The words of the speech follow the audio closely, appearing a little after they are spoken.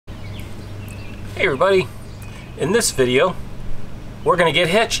Hey everybody, in this video we're going to get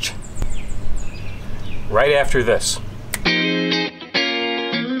hitched right after this.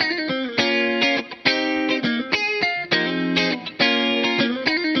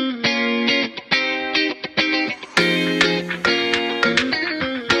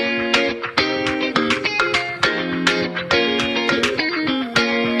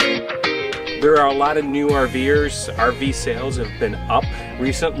 There are a lot of new RVers. RV sales have been up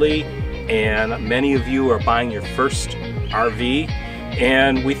recently, and many of you are buying your first RV,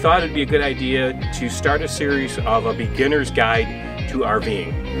 and we thought it'd be a good idea to start a series of a beginner's guide to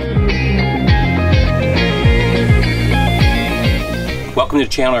RVing. Welcome to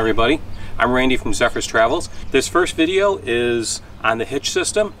the channel, everybody. I'm Randy from Zephyr's Travels. This first video is on the hitch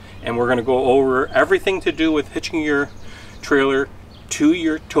system, and we're going to go over everything to do with hitching your trailer to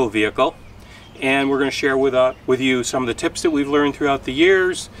your tow vehicle. And we're going to share with you some of the tips that we've learned throughout the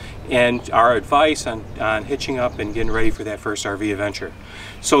years and our advice on hitching up and getting ready for that first RV adventure.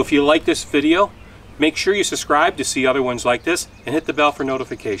 So if you like this video, make sure you subscribe to see other ones like this and hit the bell for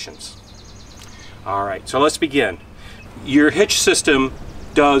notifications. Alright, so let's begin. Your hitch system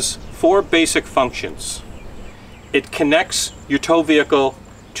does 4 basic functions. It connects your tow vehicle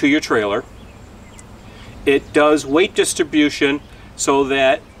to your trailer. It does weight distribution so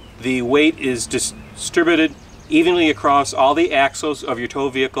that the weight is distributed evenly across all the axles of your tow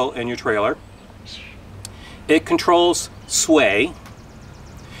vehicle and your trailer. It controls sway,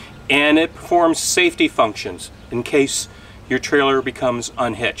 and it performs safety functions in case your trailer becomes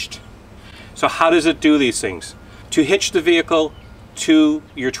unhitched. So how does it do these things? To hitch the vehicle to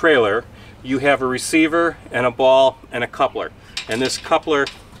your trailer, you have a receiver and a ball and a coupler. And this coupler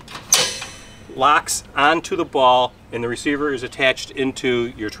locks onto the ball and the receiver is attached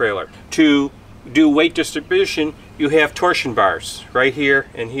into your trailer. To do weight distribution, you have torsion bars right here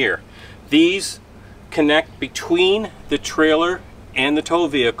and here. These connect between the trailer and the tow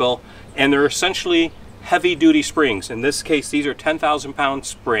vehicle, and they're essentially heavy-duty springs. In this case, these are 10,000-pound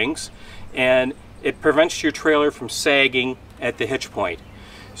springs, and it prevents your trailer from sagging at the hitch point,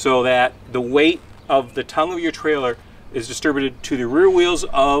 so that the weight of the tongue of your trailer is distributed to the rear wheels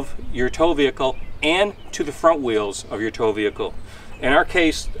of your tow vehicle and to the front wheels of your tow vehicle. In our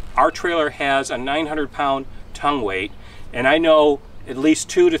case, our trailer has a 900-pound tongue weight, and I know at least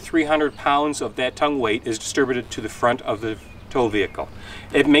 200 to 300 pounds of that tongue weight is distributed to the front of the tow vehicle.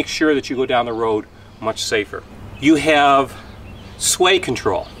 It makes sure that you go down the road much safer. You have sway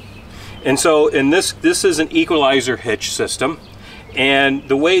control, and so in this is an equalizer hitch system, and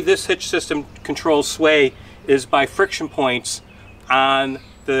the way this hitch system controls sway is by friction points on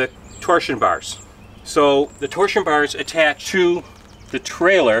the torsion bars. So the torsion bars attach to the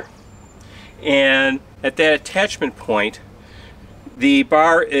trailer, and at that attachment point the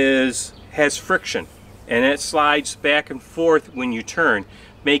bar has friction, and it slides back and forth when you turn,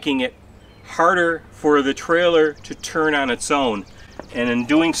 making it harder for the trailer to turn on its own, and in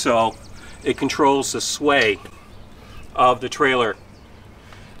doing so it controls the sway of the trailer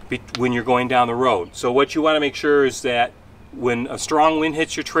when you're going down the road. So what you want to make sure is that when a strong wind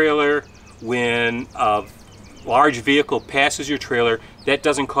hits your trailer, when a large vehicle passes your trailer, that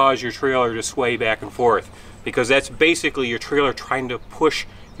doesn't cause your trailer to sway back and forth, because that's basically your trailer trying to push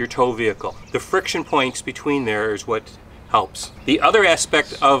your tow vehicle. The friction points between there is what helps. The other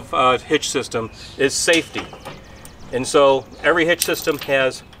aspect of a hitch system is safety. And so every hitch system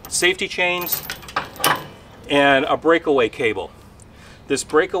has safety chains and a breakaway cable. This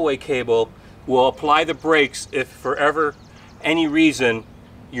breakaway cable will apply the brakes if for ever any reason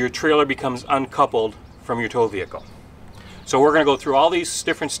your trailer becomes uncoupled from your tow vehicle. So we're going to go through all these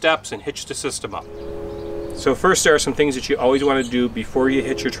different steps and hitch the system up. So first, there are some things that you always want to do before you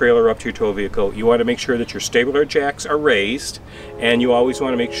hitch your trailer up to your tow vehicle. You want to make sure that your stabilizer jacks are raised, and you always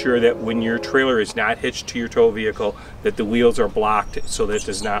want to make sure that when your trailer is not hitched to your tow vehicle, that the wheels are blocked so that it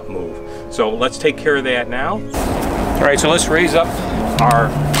does not move. So let's take care of that now. All right, so let's raise up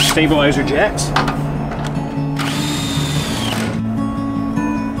our stabilizer jacks.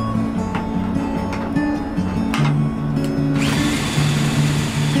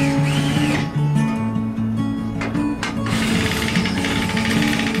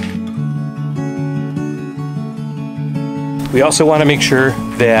 We also want to make sure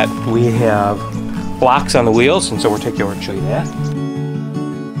that we have blocks on the wheels, and so we'll take over and show you that.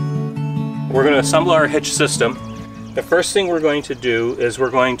 We're going to assemble our hitch system. The first thing we're going to do is we're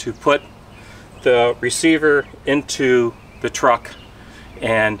going to put the receiver into the truck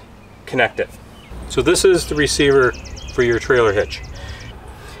and connect it. So this is the receiver for your trailer hitch.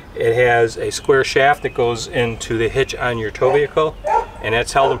 It has a square shaft that goes into the hitch on your tow vehicle, and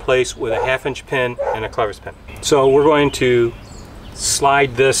that's held in place with a 1/2" pin and a clevis pin. So we're going to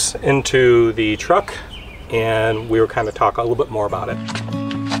slide this into the truck, and we will kind of talk a little bit more about it.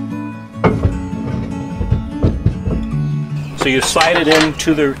 So you slide it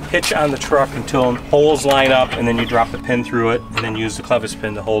into the hitch on the truck until holes line up, and then you drop the pin through it and then use the clevis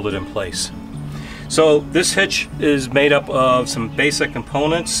pin to hold it in place. So this hitch is made up of some basic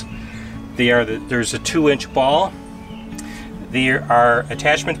components. There's a 2-inch ball. There are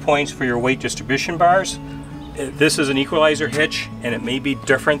attachment points for your weight distribution bars. This is an equalizer hitch, and it may be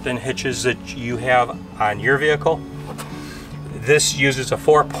different than hitches that you have on your vehicle. This uses a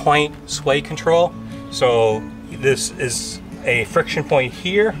 4-point sway control. So this is a friction point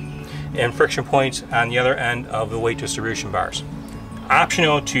here and friction points on the other end of the weight distribution bars.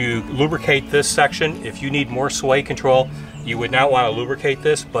 Optional to lubricate this section. If you need more sway control, you would not want to lubricate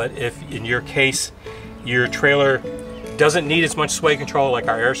this, but if in your case your trailer doesn't need as much sway control like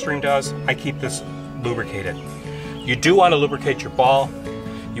our Airstream does, I keep this lubricated. You do want to lubricate your ball.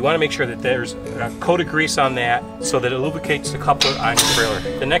 You want to make sure that there's a coat of grease on that so that it lubricates the coupler on your trailer.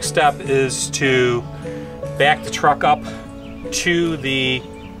 The next step is to back the truck up to the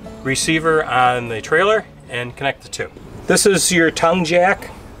receiver on the trailer and connect the two. This is your tongue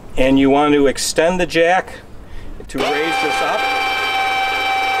jack, and you want to extend the jack to raise this up.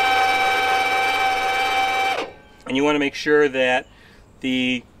 And you want to make sure that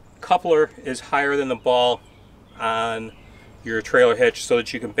the coupler is higher than the ball on your trailer hitch so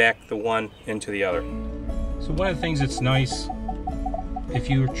that you can back the one into the other. So one of the things that's nice, if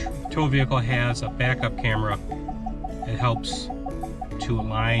your tow vehicle has a backup camera, it helps to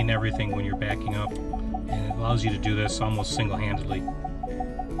align everything when you're backing up, and it allows you to do this almost single-handedly.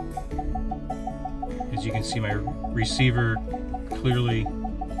 As you can see, my receiver clearly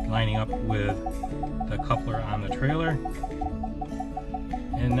lining up with the coupler on the trailer.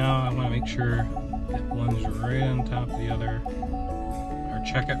 And now I want to make sure that one's right on top of the other. Or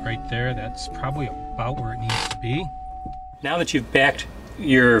check it right there. That's probably about where it needs to be. Now that you've backed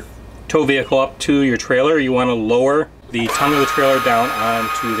your tow vehicle up to your trailer, you want to lower the tongue of the trailer down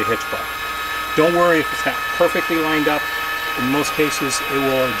onto the hitch bar. Don't worry if it's not perfectly lined up. In most cases, it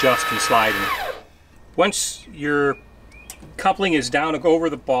will adjust and slide. Once your coupling is down over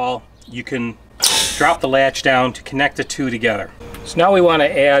the ball, you can drop the latch down to connect the two together. So now we want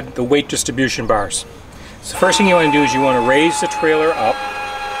to add the weight distribution bars. So the first thing you want to do is you want to raise the trailer up,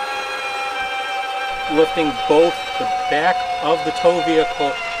 lifting both the back of the tow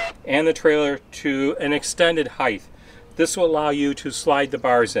vehicle and the trailer to an extended height. This will allow you to slide the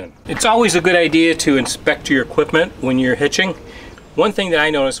bars in. It's always a good idea to inspect your equipment when you're hitching. One thing that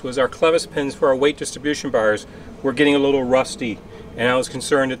I noticed was our clevis pins for our weight distribution bars were getting a little rusty, and I was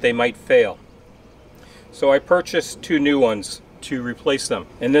concerned that they might fail. So I purchased 2 new ones to replace them,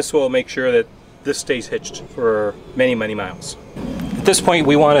 and this will make sure that this stays hitched for many, many miles. At this point,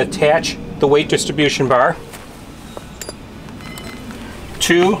 we want to attach the weight distribution bar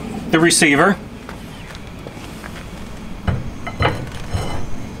to the receiver.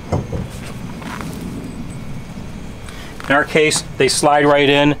 In our case, they slide right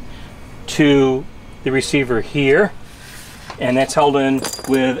in to the receiver here, and that's held in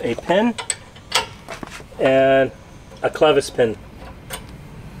with a pin and a clevis pin.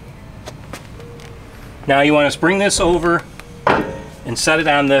 Now you want to bring this over and set it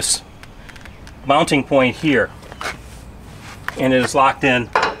on this mounting point here, and it is locked in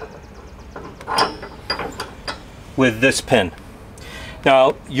with this pin.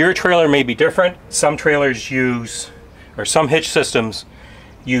 Now your trailer may be different. Some trailers use, or some hitch systems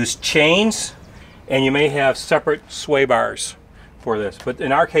use chains, and you may have separate sway bars for this. But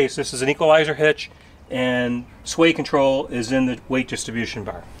in our case, this is an equalizer hitch, and sway control is in the weight distribution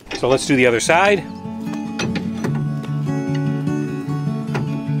bar. So let's do the other side.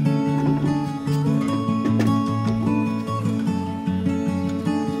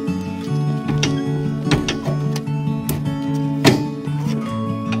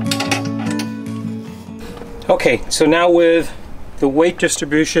 Okay, so now with the weight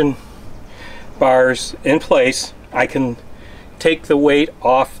distribution bars in place, I can take the weight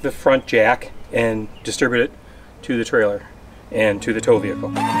off the front jack and distribute it to the trailer and to the tow vehicle.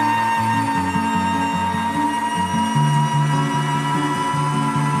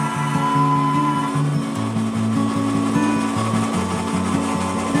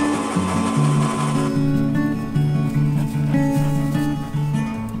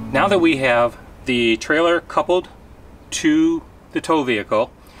 Now that we have the trailer coupled to the tow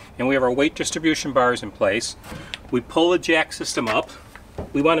vehicle and we have our weight distribution bars in place, we pull the jack system up.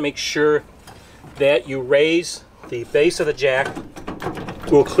 We want to make sure that you raise the base of the jack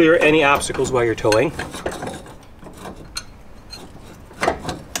will clear any obstacles while you're towing.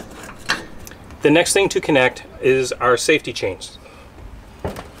 The next thing to connect is our safety chains.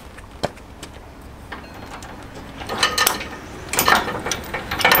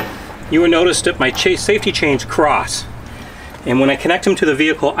 You will notice that my safety chains cross. And when I connect them to the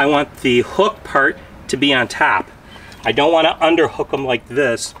vehicle, I want the hook part to be on top. I don't want to underhook them like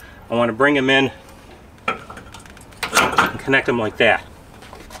this. I want to bring them in and connect them like that.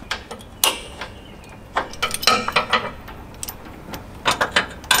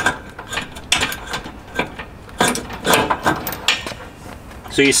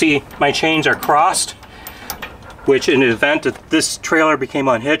 So you see my chains are crossed, which in the event that this trailer became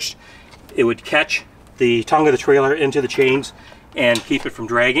unhitched, it would catch the tongue of the trailer into the chains and keep it from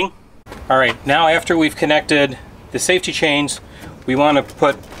dragging. Alright, now after we've connected the safety chains, we want to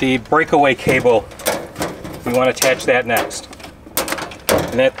put the breakaway cable. We want to attach that next.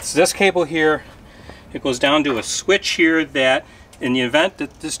 And that's this cable here. It goes down to a switch here that in the event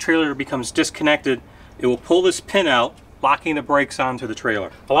that this trailer becomes disconnected, it will pull this pin out, locking the brakes onto the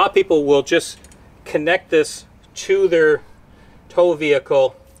trailer. A lot of people will just connect this to their tow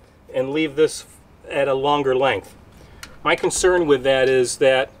vehicle and leave this at a longer length. My concern with that is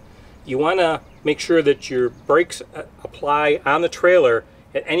that you want to make sure that your brakes apply on the trailer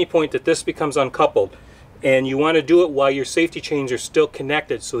at any point that this becomes uncoupled, and you want to do it while your safety chains are still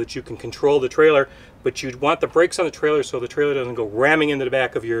connected so that you can control the trailer, but you want the brakes on the trailer so the trailer doesn't go ramming into the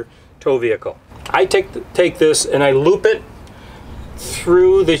back of your tow vehicle. I take this and I loop it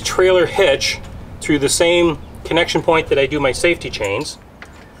through the trailer hitch through the same connection point that I do my safety chains.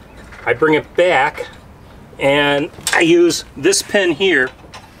 I bring it back and I use this pin here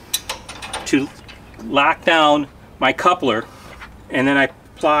to lock down my coupler, and then I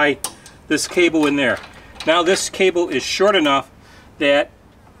apply this cable in there. Now this cable is short enough that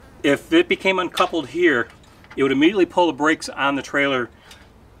if it became uncoupled here, it would immediately pull the brakes on the trailer,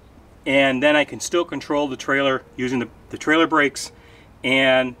 and then I can still control the trailer using the trailer brakes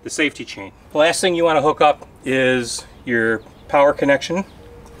and the safety chain. The last thing you want to hook up is your power connection.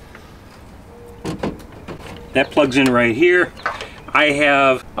 That plugs in right here. I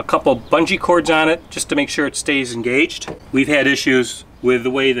have a couple bungee cords on it just to make sure it stays engaged. We've had issues with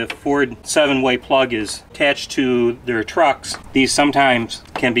the way the Ford 7-way plug is attached to their trucks. These sometimes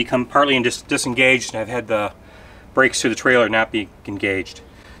can become partly disengaged, and I've had the brakes to the trailer not be engaged.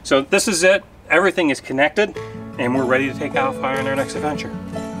 So this is it. Everything is connected, and we're ready to take off on our next adventure.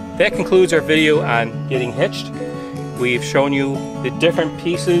 That concludes our video on getting hitched. We've shown you the different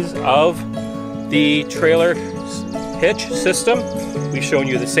pieces of the trailer hitch system. We've shown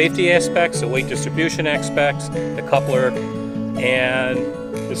you the safety aspects, the weight distribution aspects, the coupler, and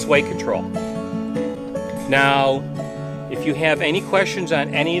the sway control. Now, if you have any questions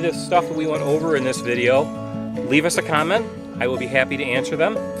on any of the stuff that we went over in this video, leave us a comment. I will be happy to answer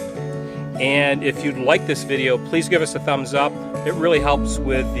them. And if you'd like this video, please give us a thumbs up. It really helps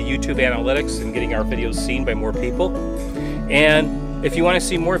with the YouTube analytics and getting our videos seen by more people. And if you want to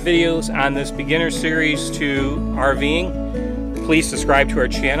see more videos on this beginner series to RVing, please subscribe to our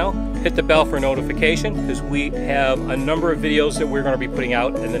channel. Hit the bell for notification, because we have a number of videos that we're going to be putting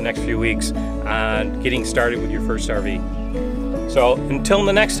out in the next few weeks on getting started with your first RV. So until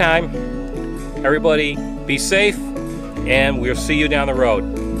the next time, everybody be safe, and we'll see you down the road.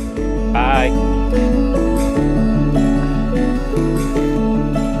 Bye.